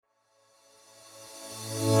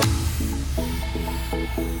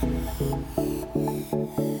I'm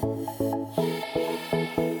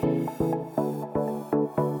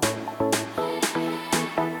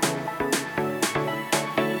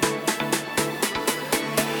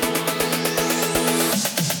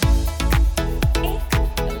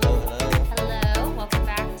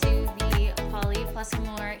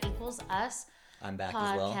back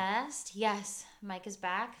as well. Podcast. Yes, Mike is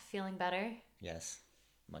back, feeling better. Yes,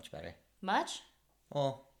 much better. Much?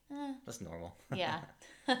 Well, that's normal. Yeah.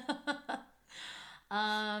 But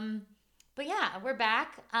yeah, we're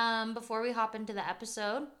back. Before we hop into the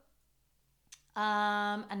episode,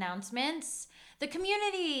 announcements. The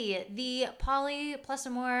community, the Poly Plus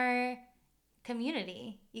Amore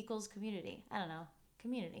community equals community. I don't know.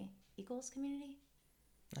 Community equals community.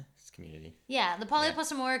 It's community. Yeah, the Poly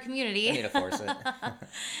Plus Amore community. I need to force it.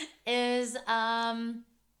 is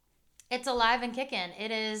it's alive and kicking.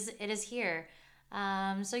 It is here.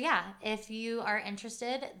 So yeah, if you are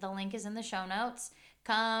interested, the link is in the show notes.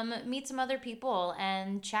 Come meet some other people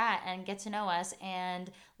and chat and get to know us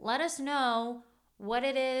and let us know what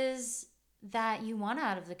it is that you want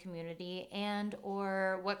out of the community and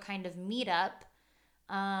or what kind of meetup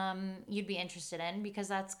you'd be interested in, because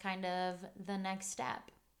that's kind of the next step.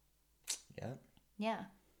 Yep. Yeah.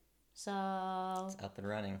 So it's up and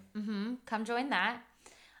running. Come join that.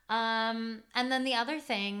 And then the other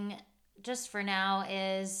thing, just for now,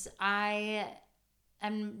 is I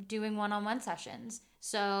am doing one-on-one sessions.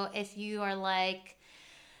 So if you are like,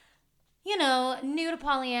 new to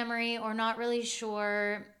polyamory or not really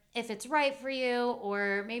sure if it's right for you,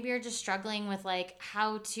 or maybe you're just struggling with like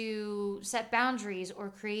how to set boundaries or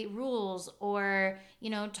create rules, or,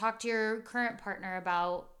 talk to your current partner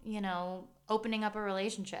about, opening up a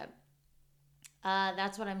relationship.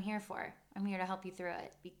 That's what I'm here for. I'm here to help you through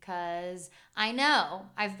it because I know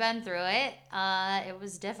I've been through it. It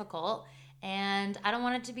was difficult, and I don't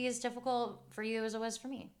want it to be as difficult for you as it was for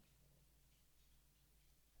me.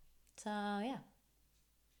 So, yeah.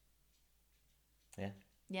 Yeah.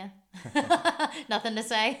 Yeah. Nothing to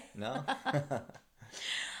say? No.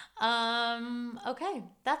 Okay.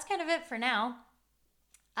 That's kind of it for now.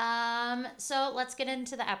 So let's get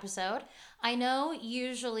into the episode. I know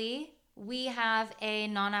usually we have a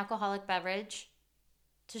non-alcoholic beverage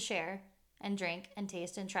to share and drink and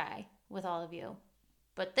taste and try with all of you.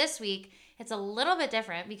 But this week, it's a little bit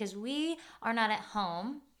different because we are not at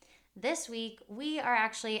home. This week, we are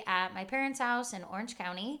actually at my parents' house in Orange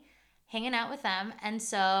County, hanging out with them. And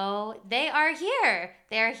so they are here.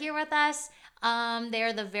 They are here with us. They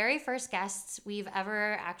are the very first guests we've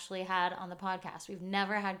ever actually had on the podcast. We've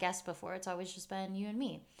never had guests before. It's always just been you and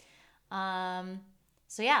me.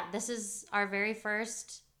 So yeah, this is our very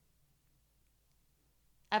first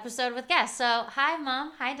episode with guests. So hi,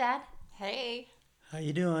 Mom. Hi, Dad. Hey. How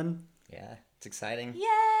you doing? Yeah, it's exciting. Yay!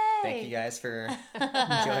 Thank you guys for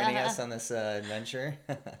joining us on this adventure.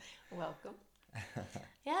 Welcome.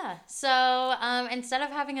 Yeah. So instead of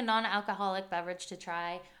having a non-alcoholic beverage to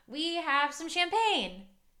try, we have some champagne.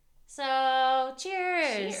 So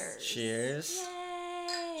cheers. Cheers.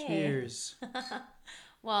 Yay. Cheers.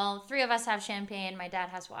 Well, 3 of us have champagne. My dad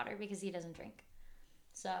has water because he doesn't drink.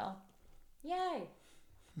 So, yay.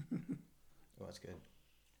 Oh, that's good.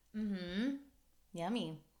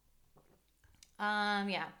 Yummy.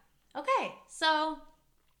 Yeah. Okay. So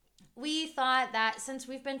we thought that since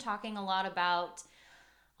we've been talking a lot about,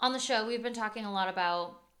 on the show, we've been talking a lot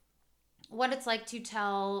about what it's like to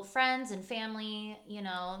tell friends and family,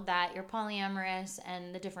 that you're polyamorous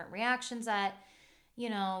and the different reactions that,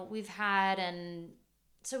 we've had. And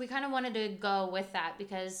so we kind of wanted to go with that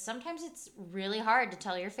because sometimes it's really hard to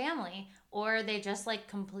tell your family or they just like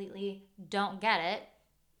completely don't get it.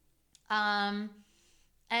 And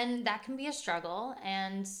that can be a struggle.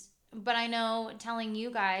 But I know telling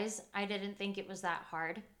you guys, I didn't think it was that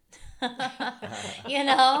hard.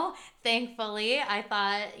 Thankfully, I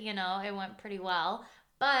thought, it went pretty well.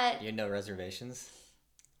 But you had no reservations?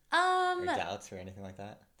 Or doubts or anything like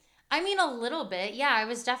that? I mean, a little bit. Yeah, I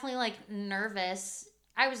was definitely like nervous.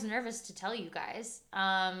 I was nervous to tell you guys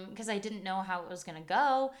because I didn't know how it was going to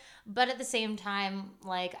go. But at the same time,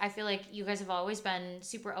 like, I feel like you guys have always been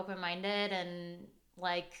super open-minded and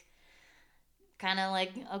like kind of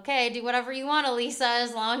like, okay, do whatever you want, Elisa,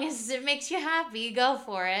 as long as it makes you happy, go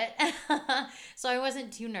for it. So I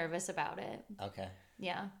wasn't too nervous about it. Okay.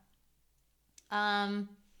 Yeah.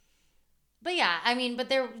 But yeah, I mean, but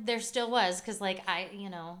there still was, because like I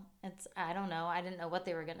don't know, I didn't know what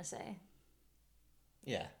they were gonna say.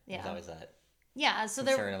 Yeah. There's always that. Yeah, so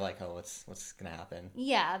concern of like, oh, what's gonna happen?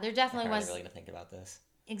 Yeah, there definitely was. How are they really gonna think about this?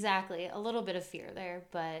 Exactly, a little bit of fear there,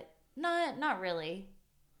 but not really.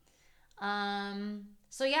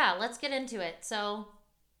 So yeah, let's get into it. So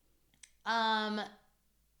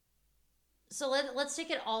let's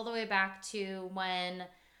take it all the way back to when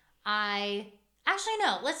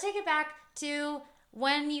let's take it back to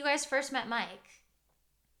when you guys first met Mike.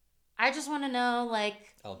 I just want to know, like...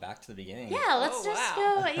 Oh, back to the beginning. Yeah, let's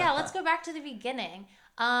let's go back to the beginning.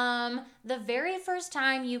 The very first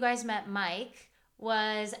time you guys met Mike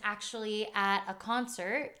was actually at a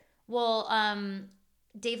concert. Well,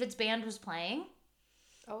 David's band was playing.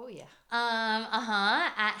 Oh, yeah.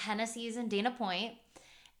 At Hennessy's in Dana Point.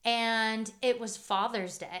 And it was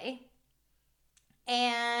Father's Day.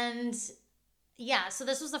 And yeah, so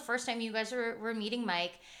this was the first time you guys were meeting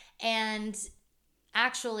Mike. And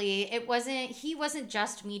actually, he wasn't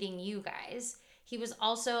just meeting you guys. He was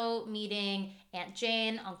also meeting Aunt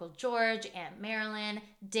Jane, Uncle George, Aunt Marilyn,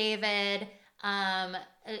 David,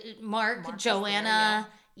 Mark, Joanna.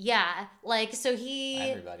 Yeah, like, so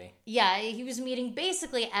everybody. Yeah, he was meeting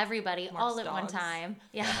basically everybody all at one time.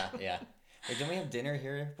 Yeah. Yeah. Wait, didn't we have dinner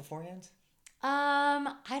here beforehand?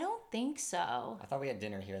 I don't think so. I thought we had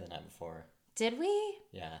dinner here the night before. Did we?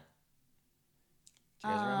 Yeah. Do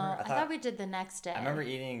you guys remember? I thought we did the next day. I remember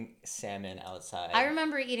eating salmon outside. I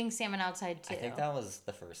remember eating salmon outside too. I think that was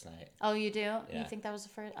the first night. Oh, you do? Yeah. You think that was the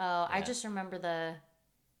first? Oh, yeah. I just remember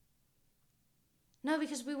No,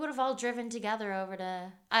 because we would have all driven together over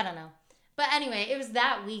to... I don't know. But anyway, it was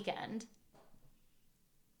that weekend.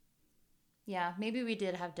 Yeah, maybe we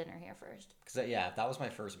did have dinner here first. Because, that was my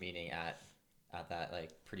first meeting at that,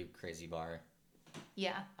 like, pretty crazy bar.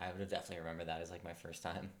 Yeah. I would have definitely remembered that as, like, my first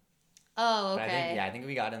time. Oh, okay. I think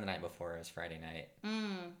we got in the night before. It was Friday night.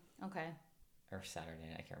 Okay. Or Saturday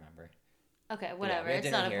night. I can't remember. Okay, whatever. We had it's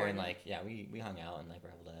dinner not here important. And, we hung out and, like, were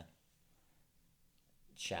able to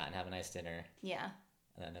chat and have a nice dinner. Yeah.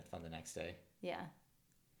 And then it's fun the next day. Yeah.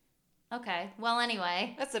 Okay. Well,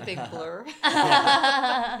 anyway. That's a big blur.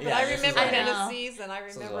 Yeah, I remember I Hennessy's, and I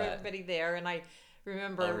remember everybody there, and I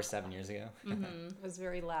remember... Over 7 years ago. It was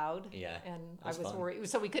very loud. Yeah. And I was fun. worried.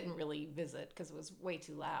 So we couldn't really visit because it was way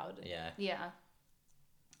too loud. Yeah. Yeah.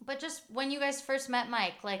 But just when you guys first met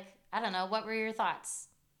Mike, like, I don't know, what were your thoughts?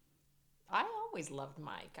 I always loved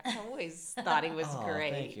Mike. I always thought he was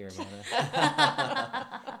great. Thank you, Ramona.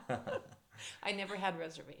 I never had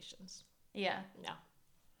reservations. Yeah. No.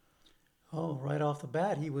 Oh, right off the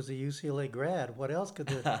bat, he was a UCLA grad. What else could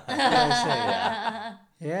the guy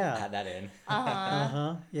say? Yeah. Had that in.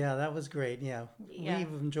 Yeah, that was great. Yeah. Yeah.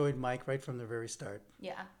 We've enjoyed Mike right from the very start.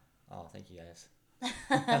 Yeah. Oh, thank you guys.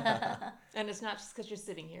 And it's not just because you're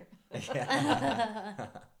sitting here.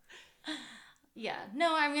 Yeah.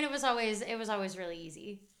 No, I mean, it was always really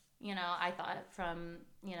easy. You know, I thought from,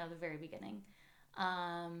 the very beginning.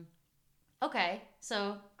 Okay.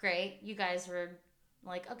 So great. You guys were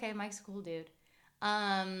like, okay, Mike's a cool dude.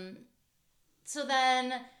 So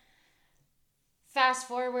then fast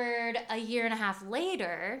forward a year and a half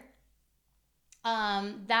later,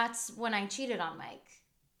 that's when I cheated on Mike.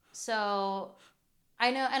 So I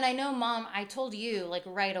know, Mom, I told you like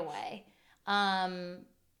right away.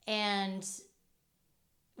 And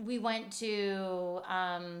we went to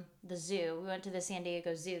the zoo. We went to the San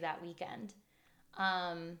Diego Zoo that weekend.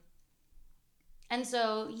 And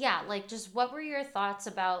so, yeah, like, just what were your thoughts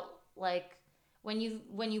about, like, when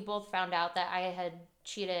you both found out that I had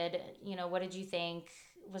cheated, what did you think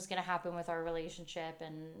was going to happen with our relationship,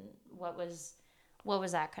 and what was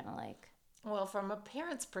that kind of like? Well, from a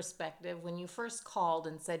parent's perspective, when you first called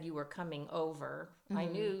and said you were coming over, I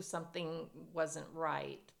knew something wasn't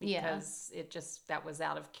right because that was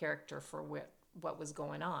out of character for what was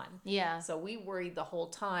going on. Yeah. So we worried the whole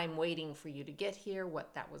time waiting for you to get here,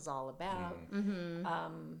 what that was all about.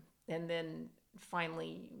 And then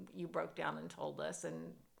finally you broke down and told us,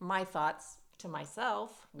 and my thoughts to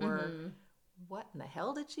myself were, what in the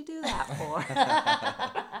hell did she do that for?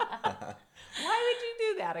 Why would you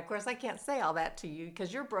do that? Of course, I can't say all that to you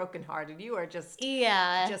because you're brokenhearted. You are just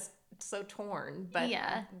so torn. But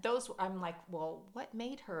I'm like, well, what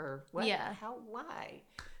made her? What? Yeah. How? Why?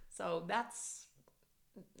 So that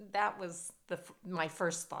was my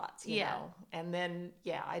first thoughts, you know. And then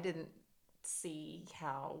I didn't see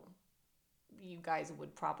how you guys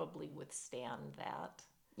would probably withstand that.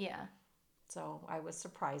 Yeah. So I was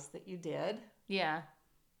surprised that you did. Yeah.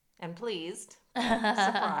 And pleased.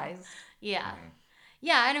 Surprised. Yeah.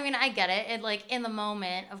 Yeah, and I mean, I get it. It, like, in the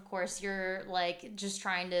moment, of course, you're, like, just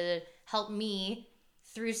trying to help me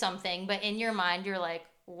through something. But in your mind, you're like,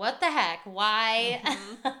 what the heck? Why?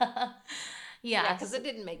 Yeah, because it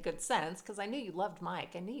didn't make good sense, because I knew you loved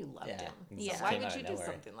Mike. I knew you loved him. Yeah. So why would you do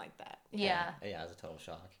something like that? Yeah. Yeah, it was a total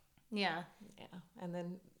shock. Yeah. Yeah. And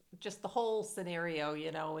then just the whole scenario,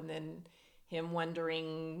 and then him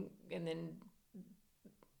wondering and then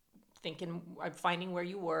thinking, finding where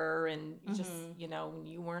you were, and just, you know,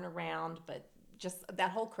 you weren't around, but just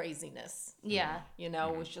that whole craziness, Yeah. you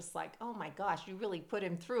know, was just like, oh my gosh, you really put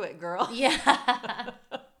him through it, girl. Yeah.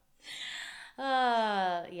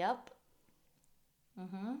 Yep.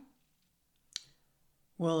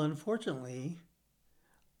 Well, unfortunately,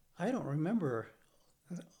 I don't remember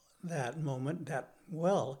that moment that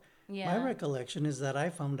well. Yeah. My recollection is that I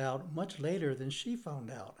found out much later than she found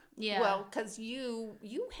out. Yeah. Well, because you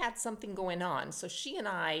had something going on. So she and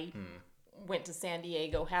I went to San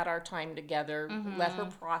Diego, had our time together, let her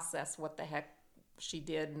process what the heck she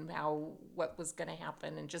did and what was going to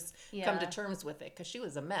happen, and just come to Yeah. terms with it, because she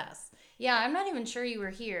was a mess. Yeah, I'm not even sure you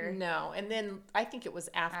were here. No, and then I think it was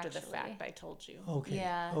after the Actually. fact I told you. Okay.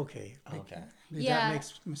 Yeah. Okay. Okay. Yeah. That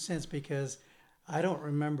makes sense because I don't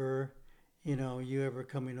remember, you know, you ever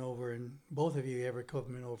coming over and both of you ever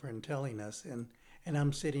coming over and telling us, and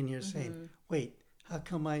I'm sitting here saying, wait, how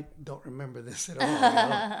come I don't remember this at all? You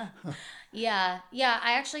know? Yeah.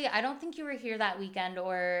 I don't think you were here that weekend,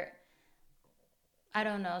 or I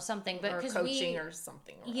don't know, something. But Or because coaching or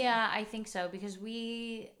something. or yeah, I think so, because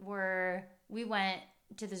we went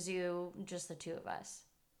to the zoo, just the two of us,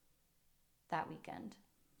 that weekend.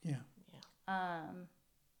 Yeah.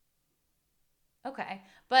 Okay,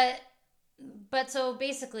 but so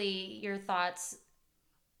basically your thoughts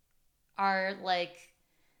are like,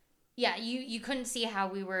 yeah, you couldn't see how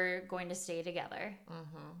we were going to stay together.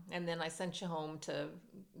 And then I sent you home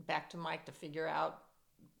back to Mike to figure out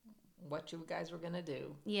what you guys were going to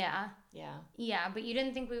do. Yeah. Yeah. But you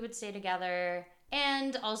didn't think we would stay together,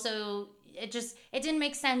 and also it didn't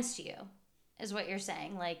make sense to you, is what you're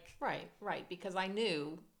saying. Like, Right. Because I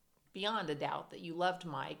knew beyond a doubt that you loved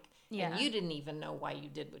Mike, Yeah. and you didn't even know why you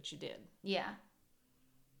did what you did. yeah.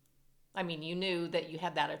 I mean, you knew that you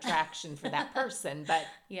had that attraction for that person, but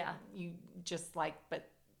Yeah. you just but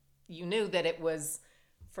you knew that it was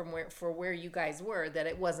for where you guys were, that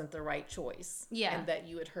it wasn't the right choice. Yeah. And that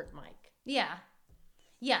you had hurt Mike. Yeah.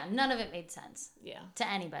 Yeah, none of it made sense Yeah. to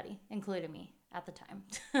anybody, including me at the time.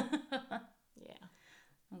 Yeah.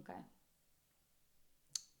 Okay.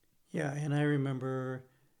 Yeah, and I remember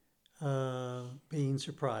being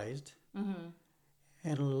surprised and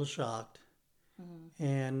a little shocked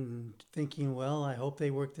and thinking, well, I hope they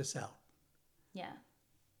work this out. Yeah.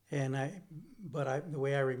 And the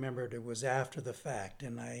way I remembered it was after the fact,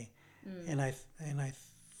 and I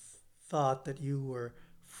thought that you were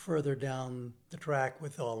further down the track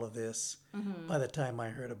with all of this by the time I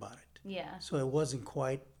heard about it. Yeah. So it wasn't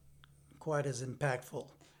quite as impactful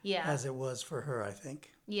Yeah. as it was for her, I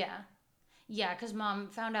think. Yeah. Yeah, because Mom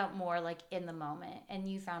found out more like in the moment, and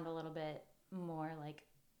you found a little bit more like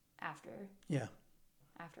Yeah.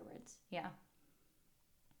 afterwards. Yeah.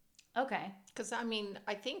 Okay. Because, I mean,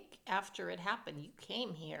 I think after it happened, you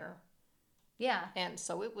came here. Yeah. And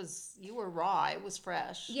so you were raw. It was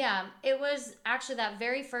fresh. Yeah, it was actually that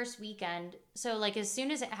very first weekend. So like as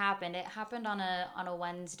soon as it happened on a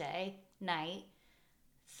Wednesday night.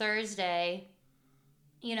 Thursday,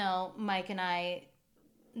 you know, Mike and I,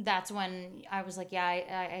 that's when I was like, yeah,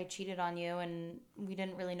 I cheated on you, and we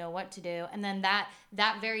didn't really know what to do. And then that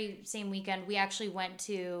very same weekend, we actually went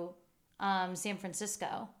to San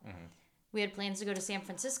Francisco. We had plans to go to San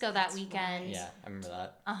Francisco that weekend. Yeah, I remember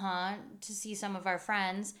that. To see some of our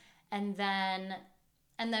friends, and then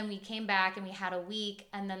we came back and we had a week,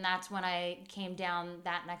 and then that's when I came down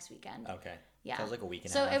that next weekend. Okay. Yeah. So it was like a week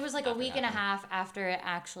and a So half. it was like a after week it and a happened. half after it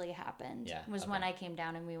actually happened. Yeah, Was when okay. I came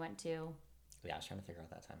down and we went to. Yeah, I was trying to figure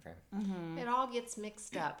out that time frame. It all gets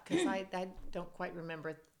mixed up because I don't quite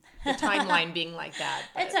remember the timeline being like that.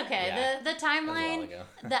 but- It's okay. yeah, The That was a while timeline, ago.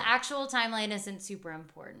 the actual timeline isn't super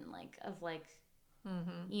important. Like of like,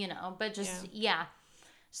 you know, but just yeah.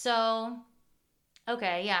 So,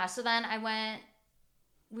 okay, yeah. So then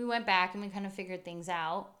we went back and we kind of figured things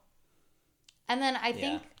out, and then I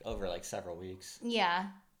think over like several weeks. yeah.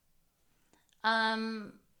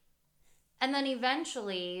 And then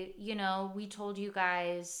eventually, you know, we told you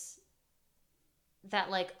guys that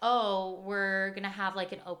like, oh, we're gonna have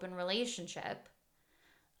like an open relationship.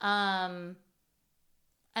 And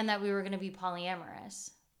that we were gonna be polyamorous.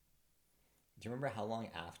 Do you remember how long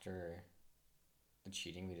after the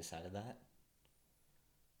cheating we decided that?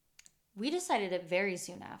 We decided it very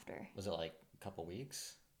soon after. Was it like a couple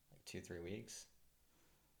weeks? Like 2-3 weeks?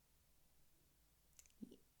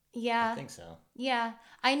 Yeah. I think so. Yeah,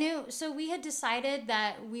 I knew. So we had decided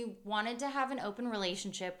that we wanted to have an open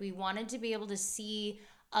relationship. We wanted to be able to see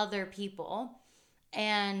other people,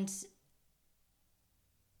 and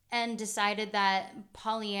decided that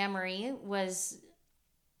polyamory was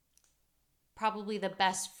probably the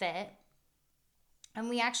best fit. And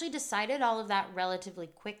we actually decided all of that relatively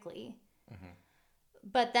quickly.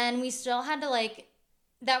 But then we still had to like,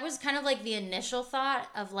 that was kind of like the initial thought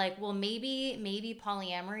of like, well, maybe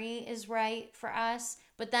polyamory is right for us.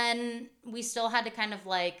 But then we still had to kind of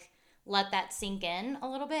like let that sink in a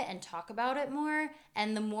little bit and talk about it more.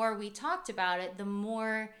 And the more we talked about it, the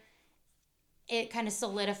more it kind of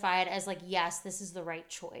solidified as like, yes, this is the right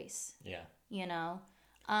choice, Yeah. you know?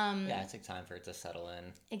 Yeah, it took time for it to settle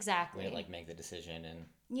in. Exactly. We had, like, make the decision, and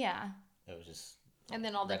yeah. it was just And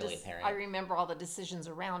then all the readily apparent. I remember all the decisions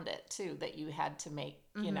around it too that you had to make,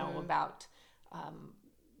 you know, about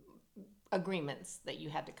agreements that you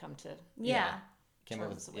had to come to. Yeah. Came up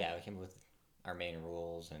terms with, with. we came up with our main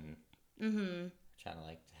rules and trying to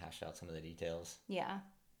like hash out some of the details. Yeah.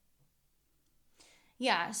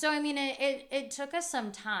 Yeah. So, I mean, it took us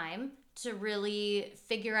some time to really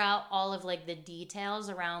figure out all of like the details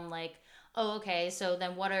around like, oh, okay, so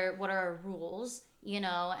then what are our rules, you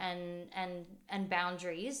know, and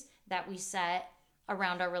boundaries that we set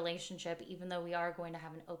around our relationship, even though we are going to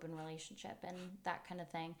have an open relationship and that kind of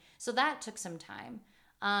thing. So that took some time.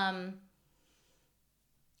 And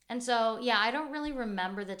so, yeah, I don't really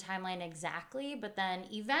remember the timeline exactly, but then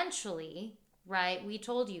eventually, right, we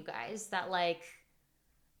told you guys that like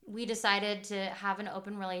we decided to have an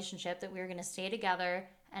open relationship, that we were going to stay together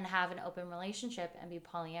and have an open relationship and be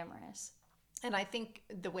polyamorous. And I think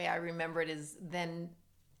the way I remember it is then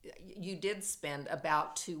you did spend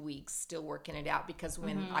about 2 weeks still working it out, because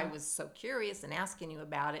when I was so curious and asking you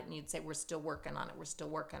about it, and you'd say, we're still working on it, we're still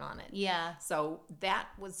working on it. Yeah. So that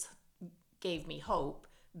gave me hope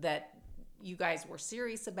that you guys were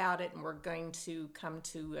serious about it and we're going to come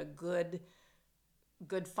to a good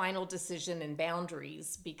final decision and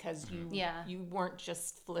boundaries, because you weren't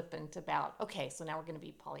just flippant about, okay, so now we're going to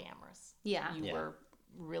be polyamorous. Yeah. You were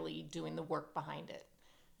really doing the work behind it.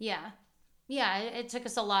 Yeah. Yeah, it took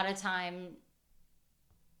us a lot of time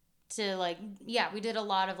to like, we did a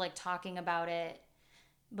lot of like talking about it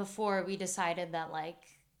before we decided that like,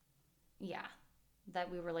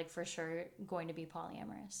 that we were like for sure going to be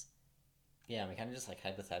polyamorous. Yeah, and we kind of just like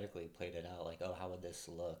hypothetically played it out, like, oh, how would this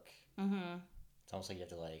look? It's almost like you have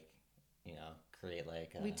to like, you know, create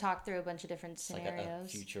like we talked through a bunch of different like scenarios. a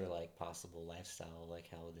future like possible lifestyle, like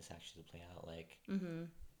how would this actually play out, like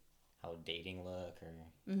how would dating look, or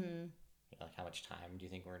you know, like how much time do you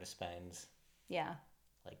think we're gonna spend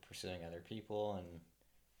like pursuing other people. And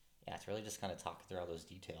it's really just kind of talking through all those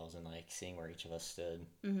details and like seeing where each of us stood.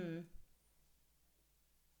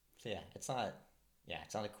 So it's not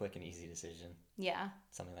a quick and easy decision. It's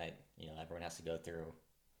something that, you know, everyone has to go through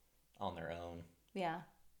on their own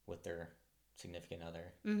with their significant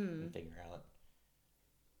other and figure out.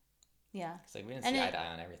 Because like, we didn't see eye to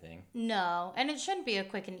eye on everything. No, and it shouldn't be a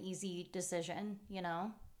quick and easy decision, you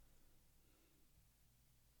know?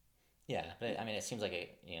 Yeah, but I mean, it seems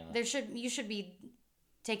like you should be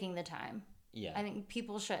taking the time. Yeah. I think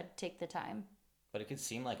people should take the time. But it could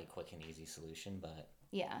seem like a quick and easy solution, but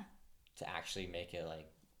to actually make it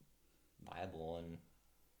like viable and,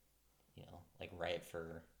 you know, like right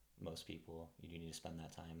for most people, you do need to spend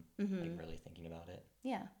that time like really thinking about it.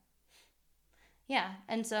 Yeah,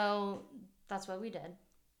 and so that's what we did.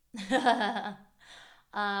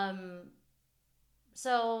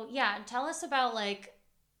 So tell us about like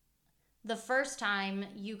the first time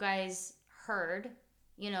you guys heard,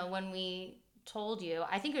 you know, when we told you.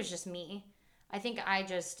 I think it was just me. I think I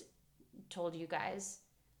just told you guys.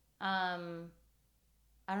 I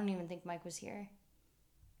don't even think Mike was here.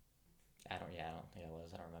 I don't think I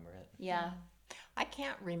was. I don't remember it. Yeah. I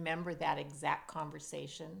can't remember that exact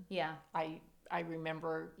conversation. Yeah. I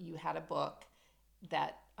remember you had a book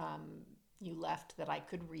that you left that I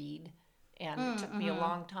could read, and it took me a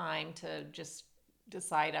long time to just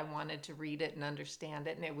decide I wanted to read it and understand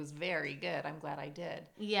it, and it was very good. I'm glad I did.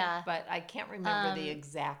 Yeah. But I can't remember the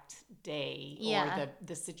exact day or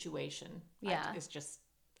the situation. Yeah. It's just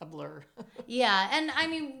a blur. Yeah, and I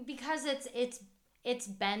mean, because it's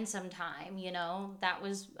been some time, you know, that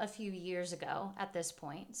was a few years ago at this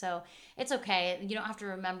point. So it's okay. You don't have to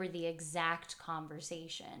remember the exact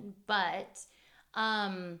conversation. But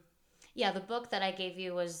the book that I gave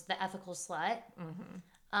you was The Ethical Slut.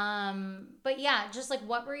 But just like,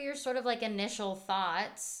 what were your sort of like initial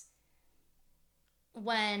thoughts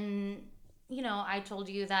when, you know, I told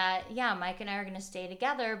you that, Mike and I are going to stay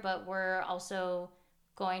together, but we're also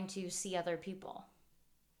going to see other people?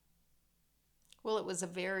 Well, it was a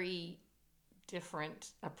very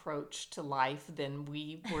different approach to life than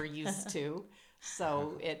we were used to.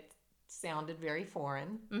 So it sounded very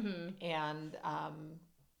foreign. And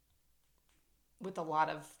with a lot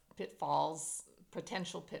of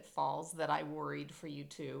potential pitfalls that I worried for you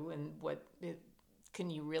too. And can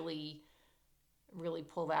you really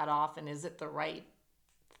pull that off? And is it the right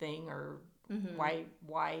thing? Or why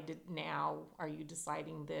now are you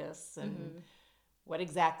deciding this? And what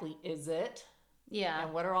exactly is it? Yeah.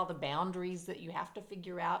 And what are all the boundaries that you have to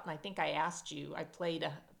figure out? And I think I asked you, I played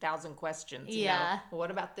 1,000 questions. Yeah. Well,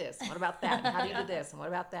 what about this? And what about that? And how do you do this? And what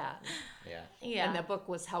about that? Yeah. Yeah. And the book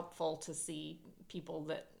was helpful to see people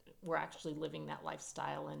that were actually living that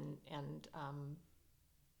lifestyle, and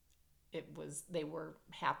they were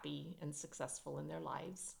happy and successful in their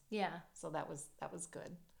lives. Yeah. So that was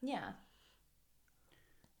good. Yeah.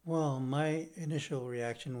 Well, my initial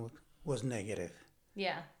reaction was negative,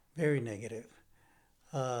 Yeah. very negative.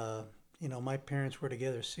 My parents were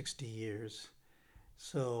together 60 years,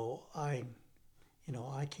 so I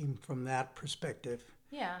came from that perspective.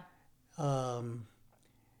 Yeah.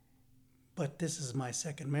 But this is my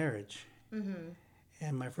second marriage,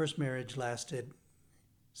 and my first marriage lasted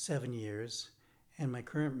 7 years, and my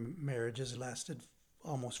current marriage has lasted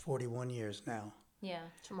almost 41 years now. Yeah.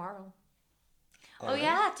 Tomorrow. Oh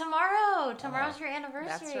yeah, tomorrow. Tomorrow's your anniversary.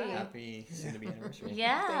 That's right. Happy soon-to-be anniversary.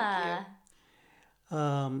 Yeah.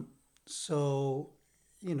 Thank you. So,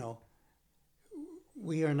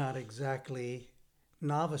 we are not exactly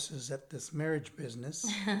novices at this marriage business.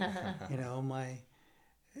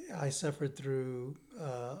 I suffered through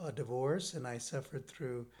a divorce, and I suffered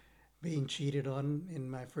through being cheated on in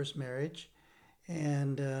my first marriage,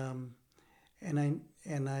 and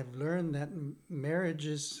I've learned that marriage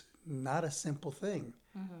is not a simple thing.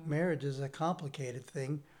 Marriage is a complicated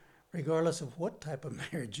thing, regardless of what type of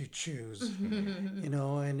marriage you choose.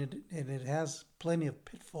 And it has plenty of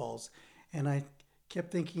pitfalls. And I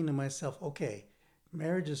kept thinking to myself, okay,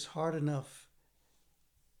 marriage is hard enough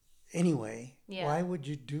anyway. Yeah. Why would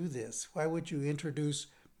you do this? Why would you introduce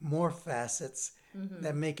more facets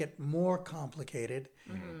that make it more complicated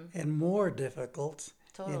and more difficult?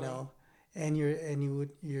 Totally. And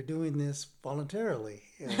you're doing this voluntarily.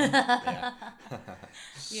 Yeah.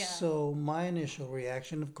 Yeah. So my initial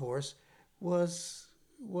reaction, of course, was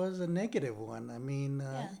a negative one. I mean,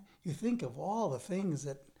 you think of all the things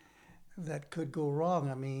that could go wrong.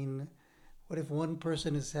 I mean, what if one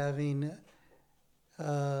person is having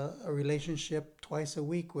a relationship twice a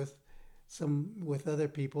week with other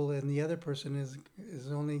people, and the other person is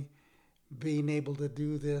only being able to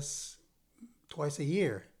do this twice a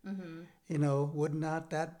year? Would not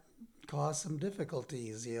that cause some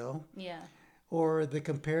difficulties? Yeah. Or the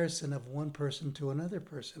comparison of one person to another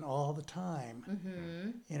person all the time.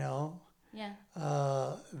 Yeah.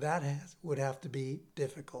 That would have to be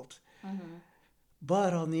difficult.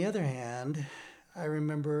 But on the other hand, I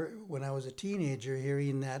remember when I was a teenager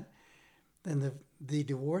hearing that then the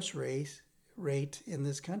divorce rate in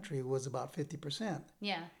this country was about 50%.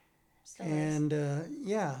 Yeah. Still And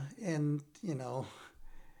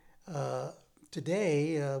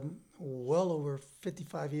today, well over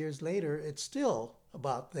 55 years later, it's still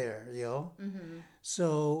about there,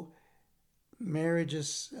 So marriage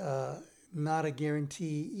is not a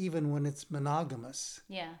guarantee, even when it's monogamous.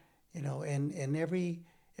 Yeah. And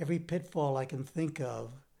every pitfall I can think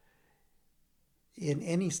of in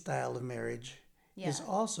any style of marriage is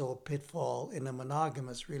also a pitfall in a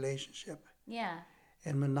monogamous relationship. Yeah.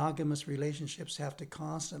 And monogamous relationships have to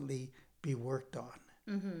constantly be worked on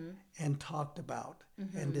and talked about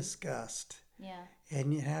and discussed. Yeah.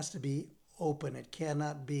 And it has to be open. It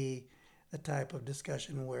cannot be the type of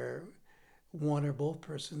discussion where one or both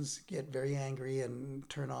persons get very angry and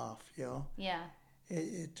turn off, Yeah.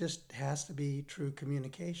 It just has to be true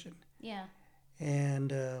communication. Yeah.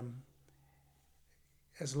 And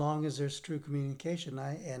as long as there's true communication,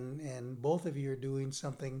 and both of you are doing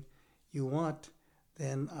something you want,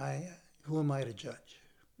 then who am I to judge?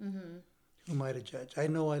 Who am I to judge? I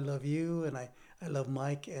know I love you, and I love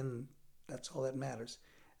Mike, and that's all that matters.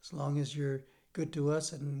 As long as you're good to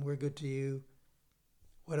us and we're good to you,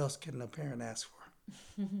 what else can a parent ask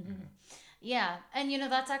for? Yeah. And,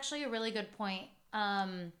 that's actually a really good point.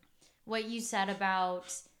 What you said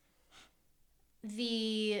about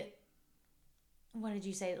what did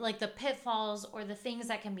you say? Like the pitfalls or the things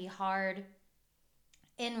that can be hard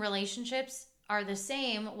in relationships are the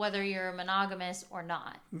same whether you're monogamous or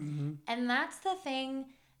not. And that's the thing,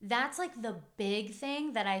 that's like the big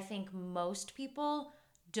thing that I think most people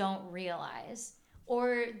don't realize.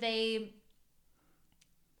 Or they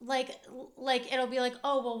like it'll be like,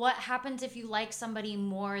 oh, well, what happens if you like somebody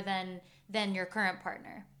more than your current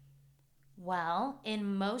partner? Well,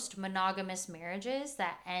 in most monogamous marriages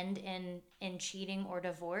that end in cheating or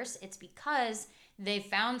divorce, it's because they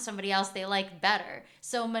found somebody else they like better.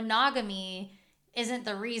 So monogamy isn't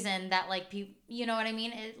the reason that like people, you know what I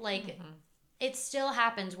mean? It like it still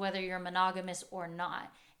happens whether you're monogamous or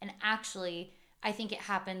not. And actually, I think it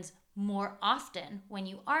happens more often when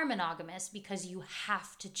you are monogamous because you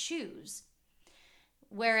have to choose.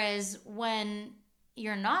 Whereas when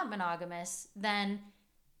you're not monogamous, then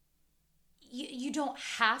you don't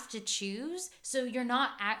have to choose. So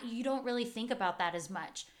you don't really think about that as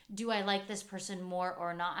much. Do I like this person more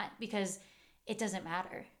or not? Because it doesn't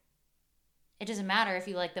matter. It doesn't matter if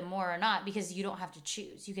you like them more or not because you don't have to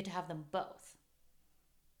choose. You get to have them both.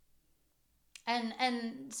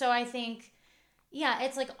 And so I think, yeah,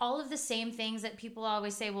 it's like all of the same things that people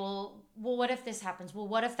always say, well, what if this happens? Well,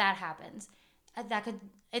 what if that happens?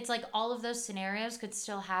 It's like all of those scenarios could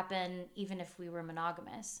still happen even if we were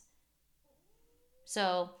monogamous.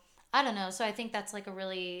 So I don't know. So I think that's like a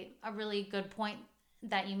really good point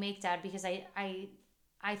that you make, Dad, because I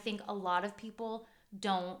think a lot of people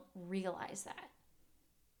don't realize that,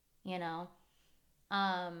 you know?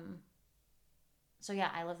 So yeah,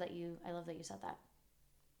 I love that you said that.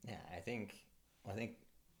 Yeah, I think a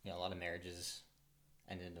lot of marriages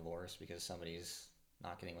end in divorce because somebody's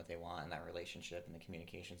not getting what they want in that relationship and the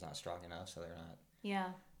communication's not strong enough, so they're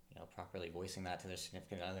not properly voicing that to their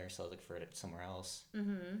significant other, so they look for it somewhere else.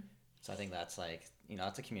 So I think that's like,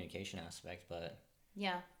 that's a communication aspect, but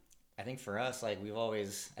yeah, I think for us, like we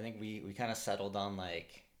kind of settled on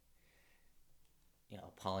like,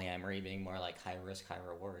 polyamory being more like high risk, high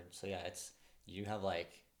reward. So yeah, it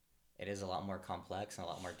is a lot more complex and a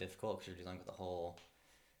lot more difficult because you're dealing with the whole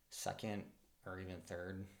second or even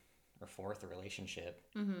third or fourth relationship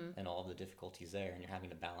and all of the difficulties there, and you're having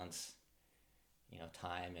to balance,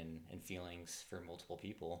 time and feelings for multiple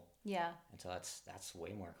people. Yeah. And so that's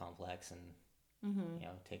way more complex and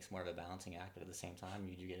it takes more of a balancing act, but at the same time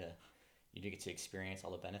you do get to experience all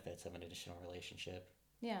the benefits of an additional relationship.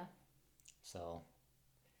 Yeah. So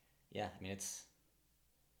yeah, I mean it's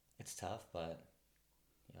tough, but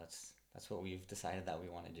that's what we've decided that we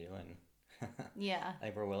want to do, and yeah,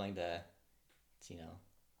 like we're willing to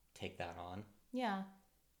take that on. Yeah.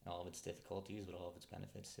 And all of its difficulties, but all of its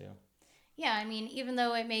benefits too. Yeah, I mean, even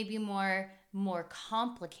though it may be more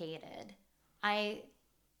complicated,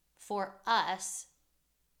 for us,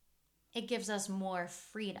 it gives us more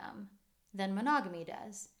freedom than monogamy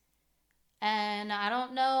does. And I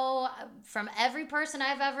don't know, from every person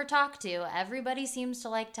I've ever talked to, everybody seems to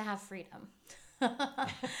like to have freedom. I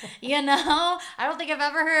don't think I've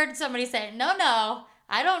ever heard somebody say, no,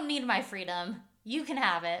 I don't need my freedom. You can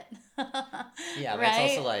have it. Yeah, but right?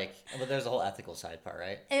 It's also like, but there's a whole ethical side part,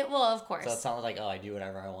 right? Of course. So it's not like, I do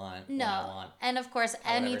whatever I want. No. When I want, and of course,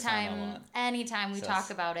 anytime we so talk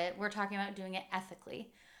about it, we're talking about doing it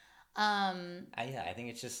ethically. I think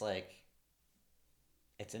it's just like,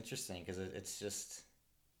 it's interesting because it's just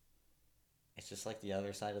like the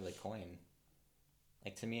other side of the coin.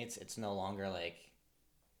 Like to me, it's no longer like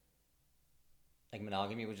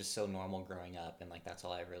monogamy was just so normal growing up, and like that's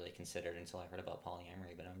all I really considered until I heard about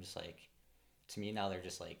polyamory. But I'm just like, to me now they're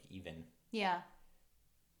just like even. Yeah.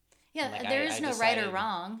 Yeah, like, there is no right or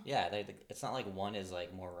wrong. Yeah, it's not like one is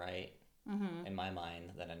like more right in my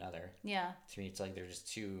mind than another. Yeah. To me, it's like there's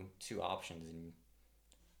just two options, and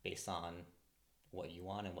based on what you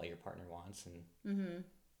want and what your partner wants, and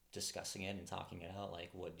discussing it and talking it out, like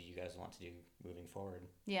what do you guys want to do moving forward?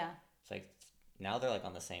 Yeah. It's like now they're like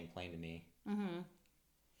on the same plane to me.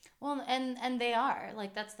 Well, and they are,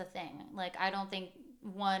 like, that's the thing. Like, I don't think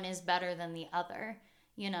one is better than the other,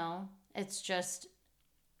 it's just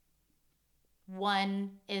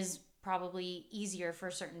one is probably easier for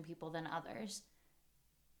certain people than others,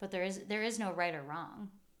 but there is no right or wrong.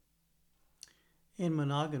 In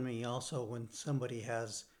monogamy also, when somebody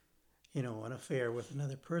has an affair with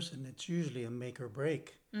another person, it's usually a make or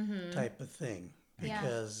break type of thing,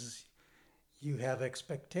 because you have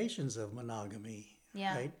expectations of monogamy,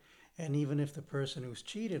 right? And even if the person who's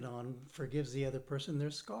cheated on forgives the other person,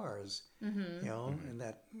 there's scars, and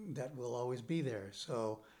that will always be there.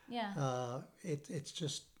 So it's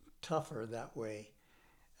just tougher that way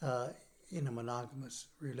in a monogamous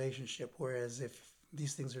relationship. Whereas if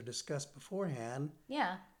these things are discussed beforehand,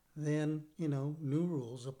 then new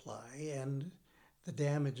rules apply, and the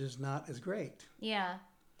damage is not as great. Yeah,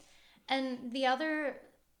 and the other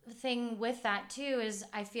thing with that too is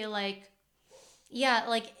I feel like,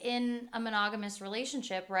 like in a monogamous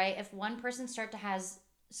relationship, right? If one person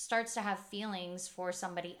starts to have feelings for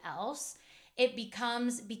somebody else, it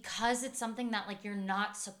becomes, because it's something that like you're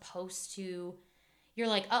not supposed to. You're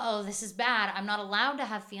like, this is bad. I'm not allowed to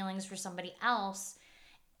have feelings for somebody else.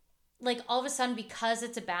 like all of a sudden, because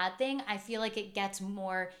it's a bad thing, I feel like it gets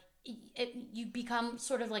more, you become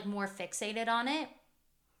sort of like more fixated on it,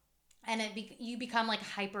 and you become like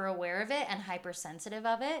hyper aware of it and hypersensitive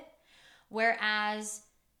of it. Whereas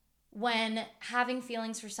when having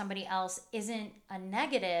feelings for somebody else isn't a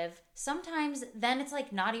negative, sometimes then it's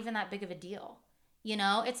like not even that big of a deal. You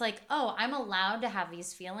know, it's like, oh, I'm allowed to have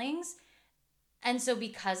these feelings. And so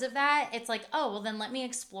because of that, it's like, oh, well, then let me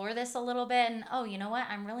explore this a little bit. And, oh, you know what?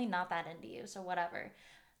 I'm really not that into you. So whatever.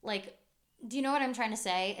 Like, do you know what I'm trying to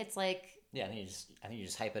say? It's like... Yeah, I think you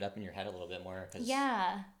just hype it up in your head a little bit more. Cause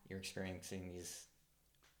you're experiencing these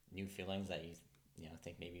new feelings that you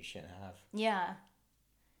think maybe you shouldn't have. Yeah.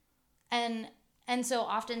 And so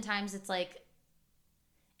oftentimes it's like,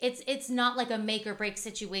 it's not like a make or break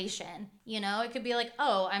situation, you know? It could be like,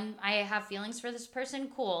 oh, I have feelings for this person,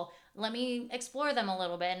 cool. Let me explore them a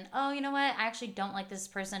little bit. And oh, you know what? I actually don't like this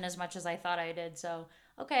person as much as I thought I did. So,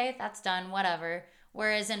 okay, that's done, whatever.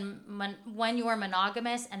 Whereas when you are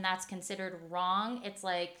monogamous and that's considered wrong, it's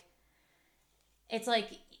like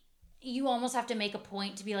you almost have to make a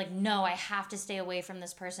point to be like, no, I have to stay away from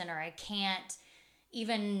this person, or I can't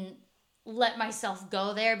even let myself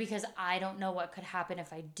go there because I don't know what could happen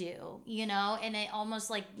if I do, you know? And it almost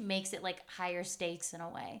like makes it like higher stakes in a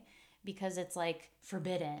way because it's like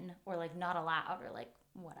forbidden or like not allowed or like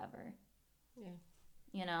whatever. Yeah.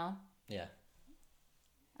 You know? Yeah.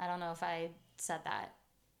 I don't know if I said that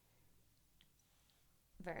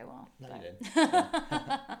very well. No, you did. Yeah.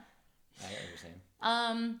 I get what you're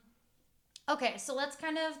saying. Okay, so let's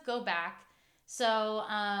kind of go back. So,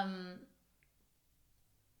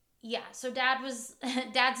 yeah, so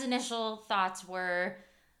Dad's initial thoughts were,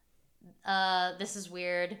 this is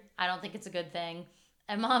weird. I don't think it's a good thing.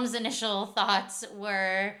 And Mom's initial thoughts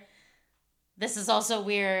were, this is also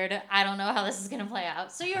weird. I don't know how this is going to play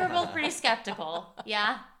out. So you were both pretty skeptical.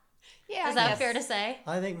 Yeah? Yeah. Is that fair to say?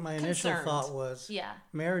 I think my initial thought was, yeah,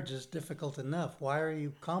 marriage is difficult enough. Why are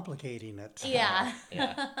you complicating it? Yeah.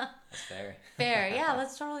 Yeah, that's fair. Fair. Yeah,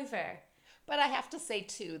 that's totally fair. But I have to say,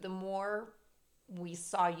 too, the more we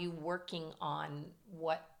saw you working on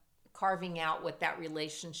carving out what that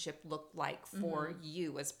relationship looked like for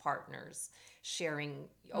you as partners,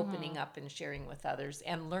 opening up and sharing with others,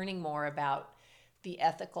 and learning more about the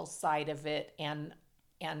ethical side of it and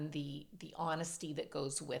the honesty that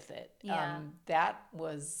goes with it. Yeah. That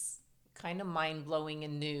was kind of mind-blowing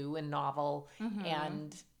and new and novel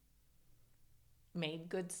and made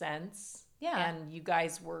good sense. Yeah. And you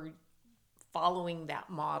guys were following that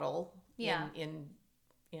model in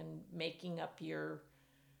making up your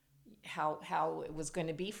how it was going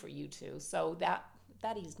to be for you two. So that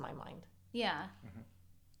eased my mind. Yeah.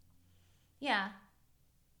 Yeah.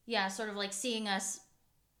 Yeah, sort of like seeing us,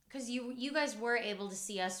 because you guys were able to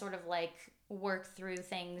see us sort of like work through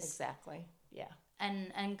things. Exactly. Yeah.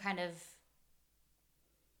 And kind of,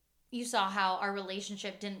 you saw how our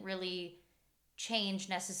relationship didn't really change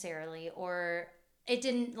necessarily, or it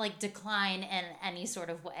didn't like decline in any sort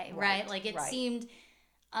of way, right? Like it seemed,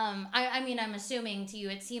 I mean, I'm assuming to you,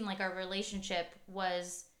 it seemed like our relationship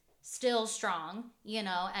was still strong, you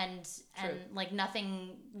know, and like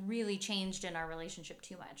nothing really changed in our relationship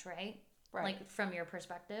too much, right? Like from your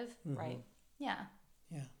perspective. Right. Yeah.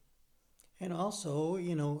 Yeah. And also,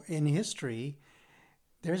 you know, in history,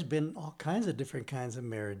 there's been all kinds of different kinds of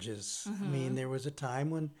marriages. I mean, there was a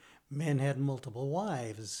time when men had multiple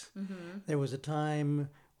wives. There was a time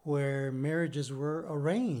where marriages were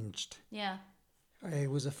arranged. Yeah. It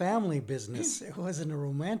was a family business. It wasn't a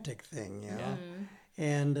romantic thing, you know.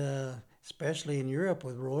 And especially in Europe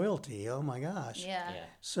with royalty, oh my gosh. Yeah.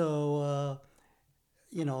 So,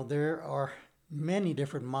 you know, there are many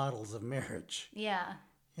different models of marriage. Yeah.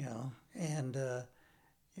 You know, and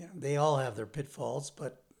you know, they all have their pitfalls,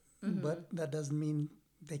 but that doesn't mean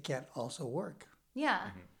they can't also work. Yeah.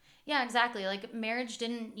 Yeah, exactly. Like marriage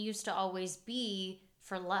didn't used to always be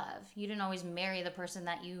for love. You didn't always marry the person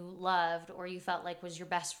that you loved or you felt like was your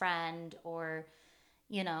best friend, or,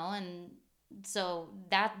 you know, and so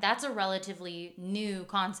that's a relatively new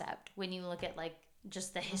concept when you look at like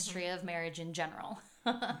just the history of marriage in general.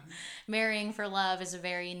 Marrying for love is a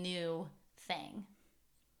very new thing.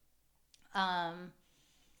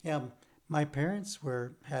 Yeah, my parents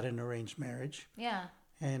had an arranged marriage. Yeah.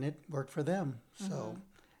 And it worked for them. So,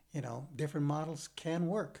 you know, different models can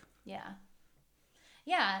work. Yeah.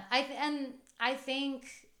 Yeah, I think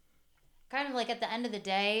kind of like at the end of the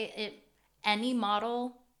day, any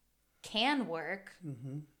model can work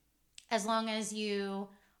as long as you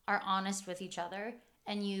are honest with each other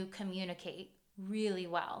and you communicate really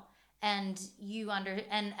well, and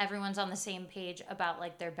and everyone's on the same page about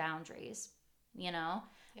like their boundaries, you know?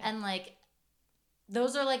 Yeah. And like,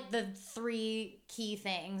 those are like the 3 key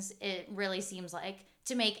things, it really seems like,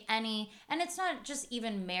 to make any, and it's not just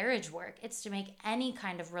even marriage work, it's to make any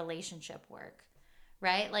kind of relationship work,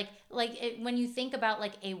 right? Like when you think about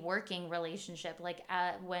like a working relationship, like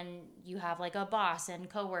when you have like a boss and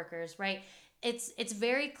coworkers, right? It's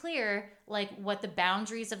very clear like what the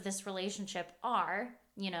boundaries of this relationship are.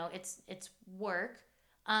 You know, it's work,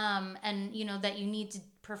 and you know that you need to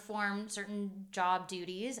perform certain job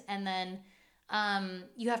duties, and then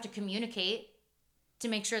you have to communicate to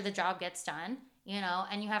make sure the job gets done, you know,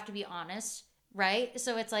 and you have to be honest, right?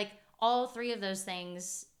 So it's like all 3 of those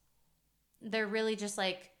things, they're really just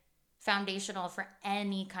like foundational for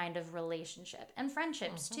any kind of relationship, and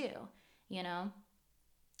friendships too, you know?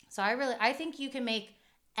 So I think you can make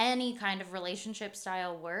any kind of relationship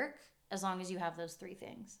style work as long as you have those 3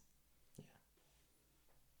 things.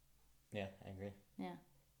 Yeah, I agree. Yeah.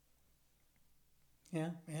 Yeah,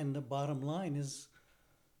 and the bottom line is,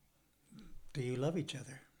 do you love each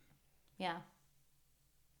other? Yeah.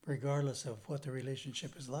 Regardless of what the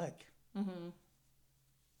relationship is like. Mm-hmm.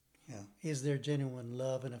 Yeah. Is there genuine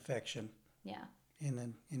love and affection? Yeah.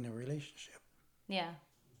 In a relationship? Yeah.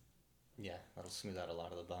 Yeah, that'll smooth out a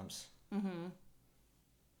lot of the bumps. Mm-hmm.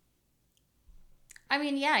 I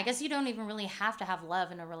mean, yeah, I guess you don't even really have to have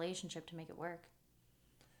love in a relationship to make it work.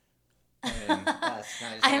 I mean, that's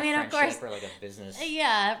not just like a of course, or like a business.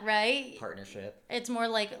 Yeah, right. Partnership. It's more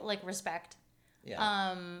like respect.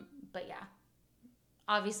 Yeah. But yeah,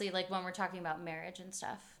 obviously, like when we're talking about marriage and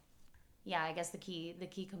stuff, yeah, I guess the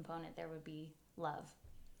key component there would be love.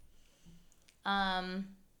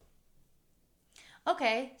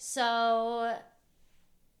 Okay, so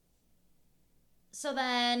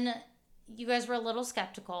then you guys were a little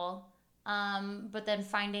skeptical. But then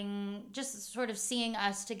just sort of seeing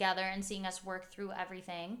us together and seeing us work through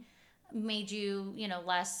everything made you, you know,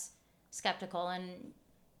 less skeptical, and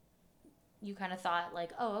you kind of thought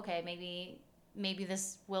like, oh, okay, maybe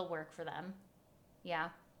this will work for them. Yeah.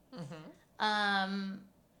 Mm-hmm.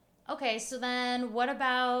 Okay, so then what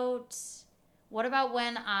about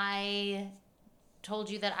when I told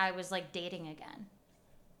you that I was like dating again?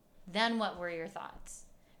 Then what were your thoughts?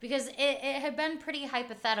 Because it had been pretty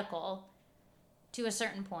hypothetical to a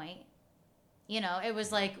certain point. You know, it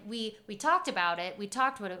was like we talked about it. We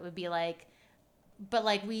talked what it would be like. But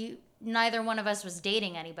like neither one of us was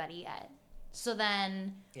dating anybody yet. So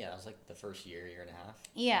then... Yeah, it was like the first year and a half.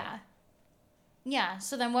 Yeah. Yeah.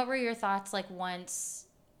 So then what were your thoughts like once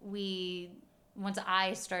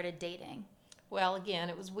I started dating? Well, again,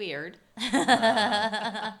 it was weird.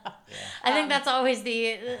 I think that's always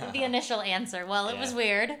the initial answer. Well, it was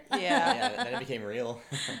weird. Yeah. Yeah, then it became real.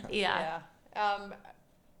 Yeah.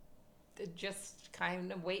 Just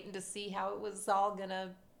kind of waiting to see how it was all going to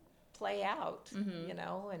play out, you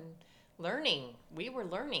know, and learning. We were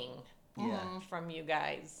learning from you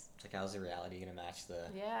guys. It's like, how's the reality going to match the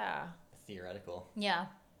theoretical? Yeah.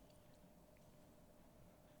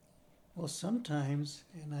 Well, sometimes,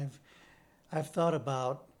 and I've thought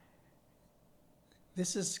about,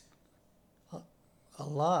 this is a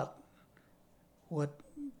lot what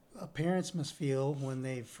parents must feel when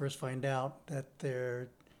they first find out that their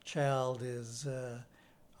child is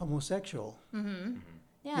homosexual. Mm-hmm.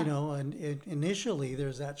 Yeah. You know, and initially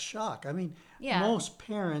there's that shock. I mean, most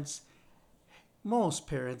parents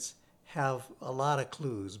have a lot of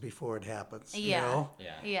clues before it happens. You know?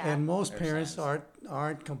 Yeah. And most parents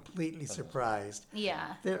aren't completely surprised.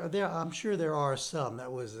 Yeah. There I'm sure there are some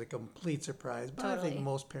that was a complete surprise, but I think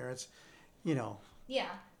most parents, you know,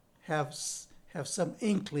 have some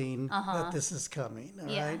inkling that this is coming, all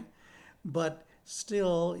right? But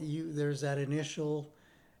still there's that initial,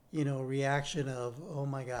 you know, reaction of, oh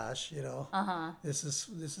my gosh, you know, this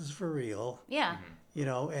is for real. Yeah. Mm-hmm. You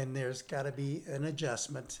know, and there's got to be an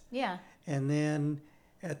adjustment. Yeah. And then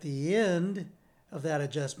at the end of that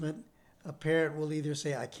adjustment, a parent will either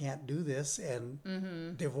say, I can't do this, and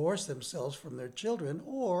divorce themselves from their children,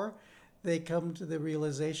 or they come to the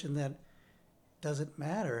realization that it doesn't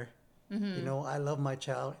matter. You know, I love my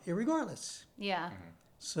child irregardless. Yeah.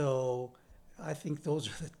 So I think those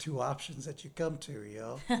are the 2 options that you come to, you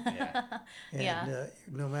know. And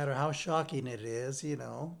no matter how shocking it is, you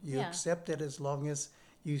know, you accept it as long as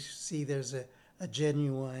you see there's a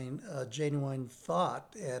genuine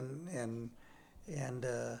thought and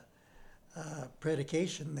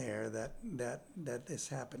predication there that is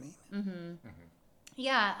happening.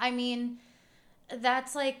 Yeah, I mean,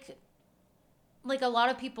 that's like a lot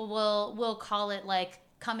of people will call it like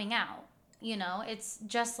coming out. You know, it's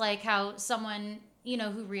just like how someone, you know,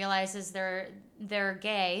 who realizes they're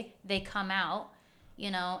gay, they come out. You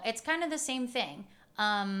know, it's kind of the same thing.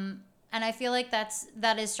 And I feel like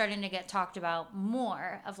that is starting to get talked about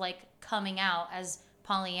more, of like coming out as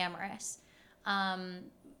polyamorous.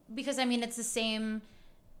 Because I mean, it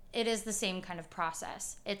is the same kind of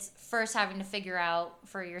process. It's first having to figure out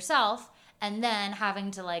for yourself, and then having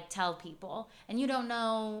to like tell people, and you don't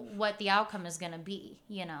know what the outcome is going to be,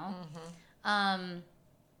 you know?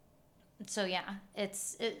 So yeah,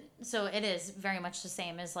 so it is very much the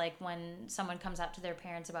same as like when someone comes out to their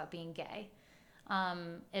parents about being gay.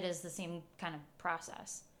 It is the same kind of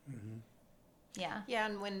process. Yeah. Yeah,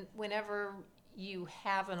 and whenever you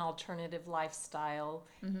have an alternative lifestyle,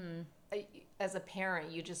 as a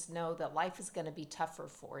parent, you just know that life is going to be tougher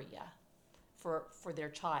for you, for their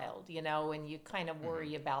child, you know, and you kind of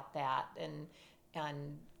worry about that, and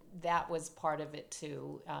that was part of it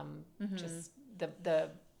too. Just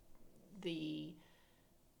the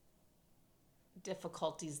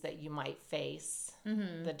difficulties that you might face,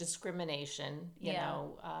 the discrimination, you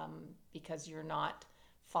know, because you're not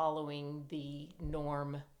following the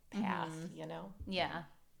norm path, you know? Yeah.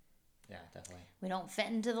 Yeah, definitely. We don't fit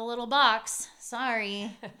into the little box.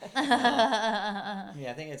 Sorry. Yeah,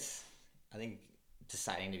 I think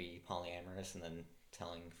deciding to be polyamorous and then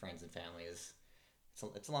telling friends and family it's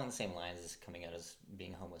along the same lines as coming out as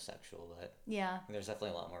being homosexual, but yeah, there's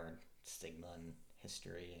definitely a lot more stigma and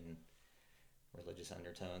history and religious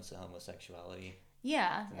undertones to homosexuality.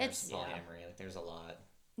 Yeah, it's polyamory. Like there's a lot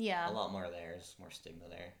more there. There's more stigma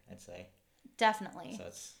there, I'd say. Definitely. So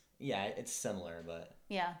it's similar, but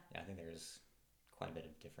yeah, I think there's quite a bit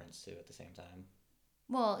of difference too at the same time.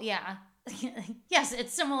 Well, yeah. Yes,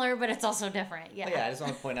 it's similar, but it's also different. Yeah. But yeah, I just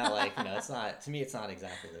want to point out, like, you know, it's not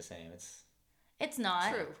exactly the same. It's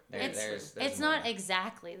not. True. It's not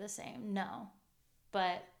exactly the same, no.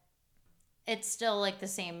 But it's still like the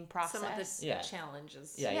same process. Some of the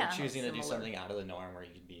challenges. Yeah, you're choosing to do something out of the norm where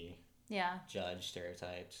you could be judged,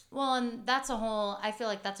 stereotyped. Well, and I feel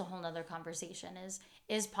like that's a whole nother conversation.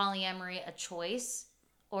 Is polyamory a choice,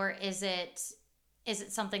 or is it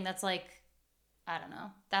something that's like, I don't know.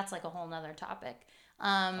 That's like a whole nother topic.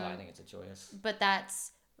 I think it's a choice. But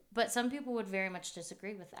some people would very much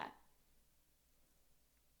disagree with that.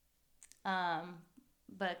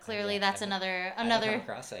 But clearly that's another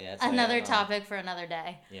topic for another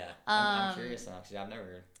day. Yeah. I'm curious now, because I've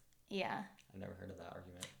never heard of that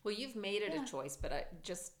argument. Well, you've made it a choice, but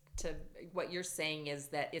what you're saying is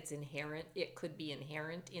that it's inherent. It could be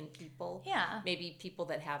inherent in people. Yeah. Maybe people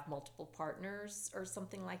that have multiple partners or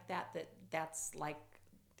something like that. That's like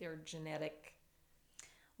their genetic.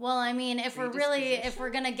 Well, I mean, if we're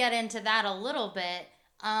gonna get into that a little bit,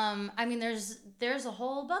 I mean, there's a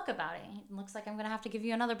whole book about it. It looks like I'm gonna have to give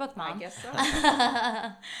you another book, Mom. I guess so.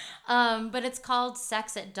 But it's called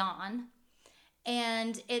Sex at Dawn,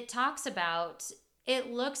 and it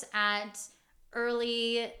looks at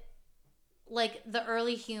the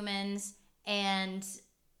early humans, and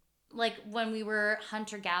like when we were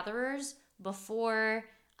hunter-gatherers before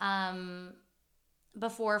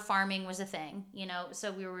farming was a thing, you know,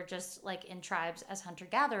 so we were just like in tribes as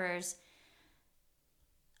hunter-gatherers.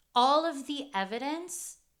 All of the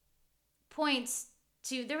evidence points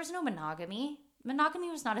to there was no monogamy.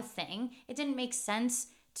 Monogamy was not a thing. It didn't make sense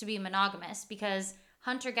to be monogamous because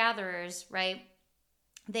hunter-gatherers, right?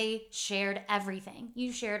 They shared everything.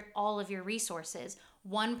 You shared all of your resources.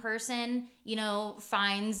 One person, you know,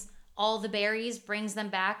 finds all the berries, brings them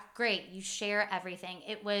back. Great. You share everything.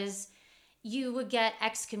 You would get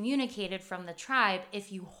excommunicated from the tribe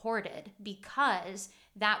if you hoarded, because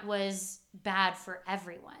that was bad for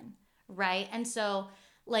everyone, right? And so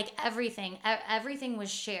like everything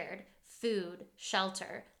was shared. Food,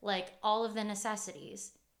 shelter, like all of the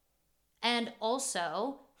necessities. And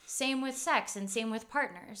also same with sex and same with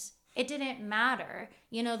partners. It didn't matter,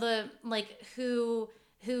 you know,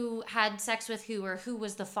 who had sex with who, or who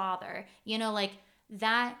was the father, you know, like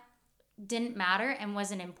that didn't matter and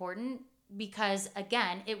wasn't important, because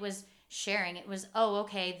again, it was sharing. It was, oh,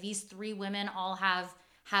 okay, these 3 women all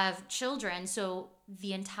have children, so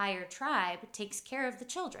the entire tribe takes care of the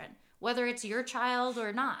children, whether it's your child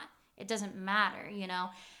or not. It doesn't matter, you know.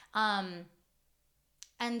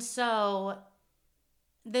 And so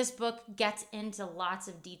this book gets into lots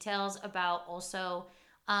of details about also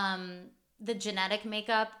the genetic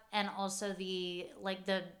makeup, and also the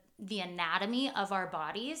anatomy of our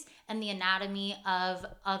bodies and the anatomy of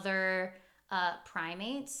other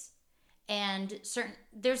primates. And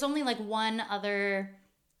there's only like one other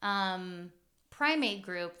primate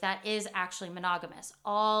group that is actually monogamous.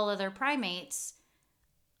 All other primates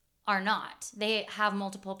are not. They have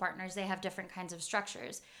multiple partners. They have different kinds of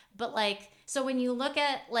structures. But like, so when you look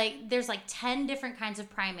at like, there's like 10 different kinds of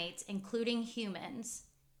primates, including humans.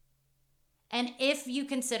 And if you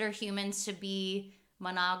consider humans to be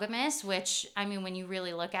monogamous, which, I mean, when you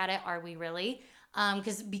really look at it, are we really?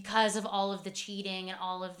 Because of all of the cheating and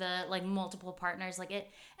all of the like multiple partners, like it,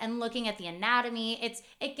 and looking at the anatomy,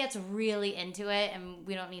 it gets really into it, and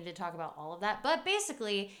we don't need to talk about all of that. But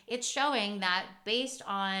basically, it's showing that based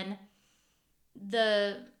on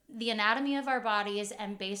the anatomy of our bodies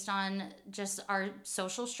and based on just our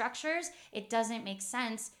social structures, it doesn't make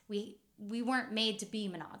sense. We weren't made to be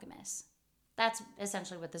monogamous. That's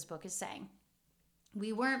essentially what this book is saying.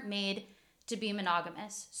 We weren't made to be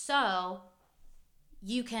monogamous. So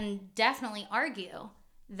you can definitely argue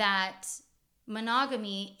that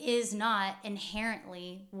monogamy is not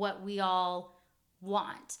inherently what we all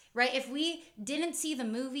want, right? If we didn't see the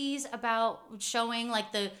movies about showing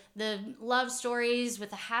like the love stories with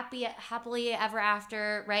the happily ever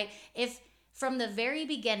after, right? If from the very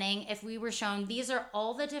beginning, if we were shown these are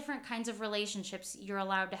all the different kinds of relationships you're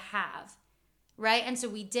allowed to have, right? And so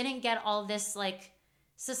we didn't get all this like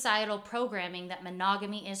societal programming that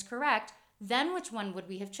monogamy is correct, then which one would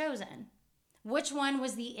we have chosen? Which one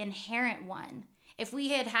was the inherent one? If we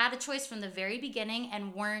had had a choice from the very beginning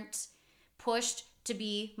and weren't pushed to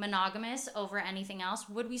be monogamous over anything else,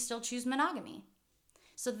 would we still choose monogamy?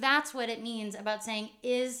 So that's what it means about saying,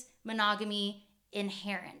 is monogamy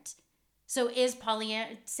inherent? So is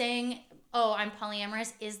saying, oh, I'm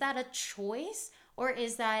polyamorous, is that a choice? Or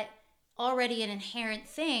is that already an inherent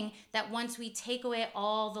thing that once we take away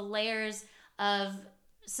all the layers of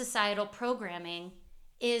societal programming,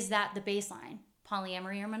 is that the baseline,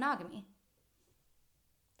 polyamory or monogamy?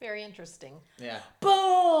 Very interesting. Yeah.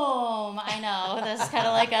 Boom! I know. That's kind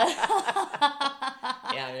of like a...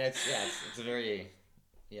 Yeah, I mean, it's a very,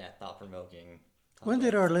 thought-provoking. When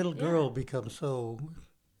did our little girl become so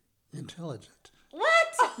intelligent? What?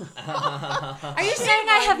 Are you saying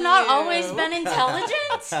I have not always been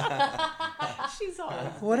intelligent? She's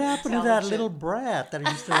always What happened to that little brat that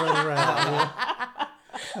used to run around?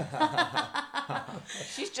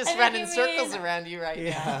 She's just running circles around you right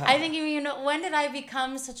now. I think you mean, when did I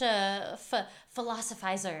become such a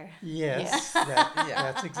philosophizer? Yes,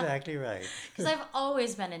 that's exactly right. Because I've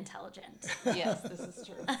always been intelligent. Yes, this is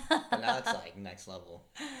true. But now it's like next level.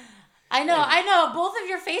 I know. Both of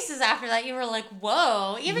your faces after that, you were like,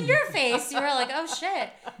 whoa. Even your face, you were like, oh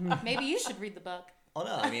shit. Maybe you should read the book. Oh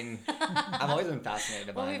no, I mean, I've always been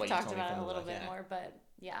fascinated by we've what you talked told me about it from a the little book, bit more, but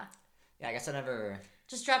yeah. Yeah, I guess I never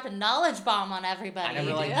Just dropped a knowledge bomb on everybody. I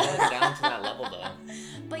never like got down to that level though.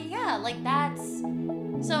 But yeah, like that's...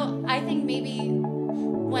 So I think maybe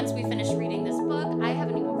once we finish reading this book, I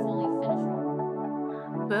haven't even fully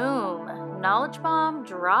finished. Boom. Knowledge bomb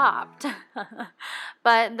dropped.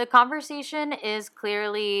 But the conversation is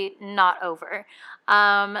clearly not over.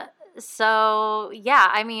 So yeah,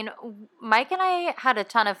 I mean, Mike and I had a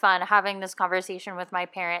ton of fun having this conversation with my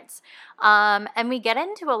parents. And we get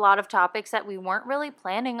into a lot of topics that we weren't really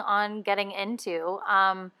planning on getting into.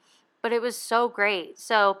 But it was so great.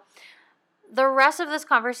 So the rest of this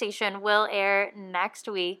conversation will air next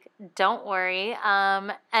week. Don't worry.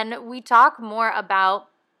 And we talk more about,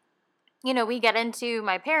 we get into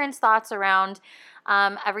my parents' thoughts around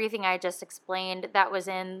everything I just explained that was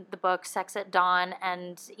in the book Sex at Dawn,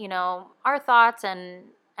 and our thoughts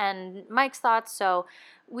and Mike's thoughts. So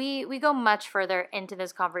we go much further into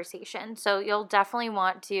this conversation. So you'll definitely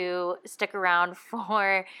want to stick around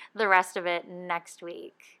for the rest of it next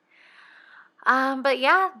week. But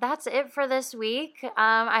yeah, that's it for this week.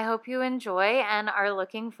 I hope you enjoy and are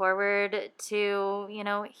looking forward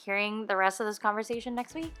to, hearing the rest of this conversation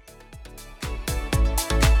next week.